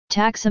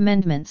Tax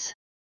amendments.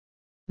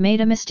 Made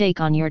a mistake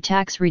on your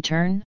tax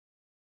return?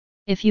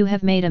 If you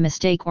have made a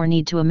mistake or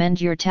need to amend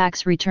your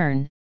tax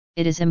return,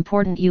 it is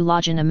important you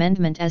lodge an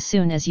amendment as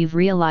soon as you've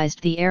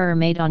realized the error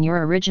made on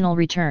your original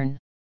return.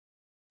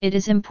 It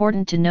is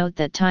important to note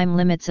that time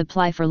limits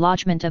apply for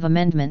lodgment of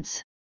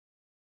amendments.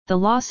 The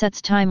law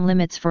sets time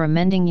limits for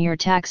amending your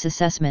tax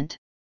assessment.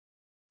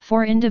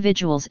 For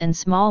individuals and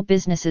small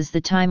businesses,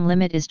 the time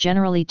limit is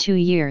generally 2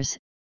 years,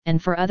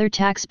 and for other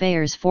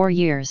taxpayers 4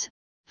 years,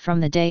 from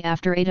the day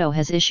after ATO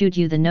has issued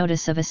you the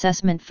notice of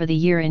assessment for the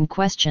year in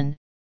question,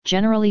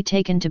 generally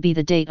taken to be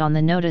the date on the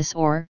notice,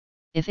 or,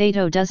 if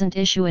ATO doesn't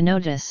issue a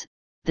notice,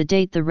 the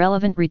date the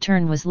relevant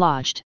return was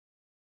lodged.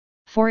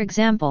 For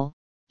example,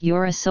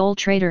 you're a sole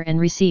trader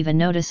and receive a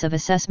notice of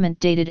assessment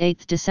dated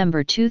 8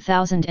 December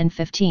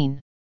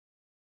 2015.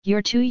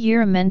 Your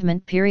 2-year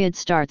amendment period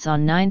starts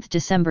on 9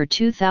 December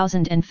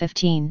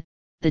 2015,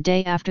 the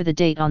day after the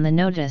date on the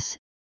notice,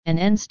 and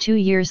ends 2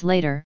 years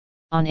later,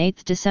 on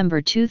 8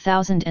 December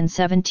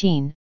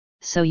 2017,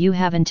 so you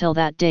have until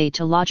that day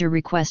to lodge a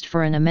request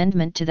for an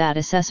amendment to that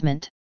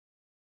assessment.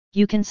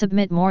 You can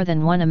submit more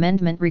than one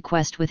amendment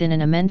request within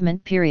an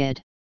amendment period.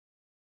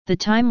 The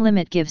time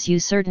limit gives you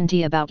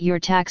certainty about your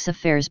tax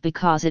affairs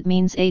because it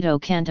means ATO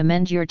can't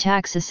amend your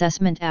tax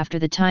assessment after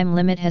the time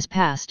limit has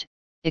passed,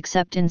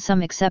 except in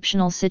some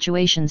exceptional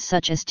situations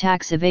such as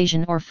tax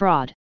evasion or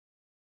fraud.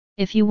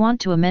 If you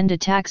want to amend a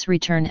tax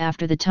return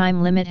after the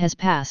time limit has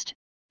passed,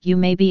 you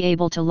may be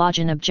able to lodge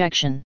an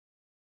objection.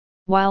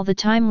 While the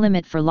time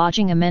limit for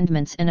lodging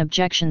amendments and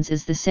objections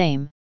is the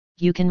same,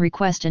 you can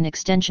request an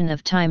extension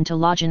of time to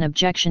lodge an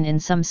objection in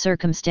some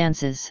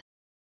circumstances.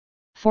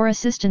 For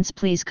assistance,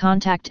 please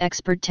contact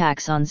Expert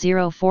Tax on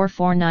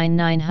 0449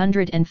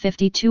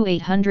 952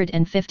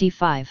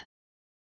 855.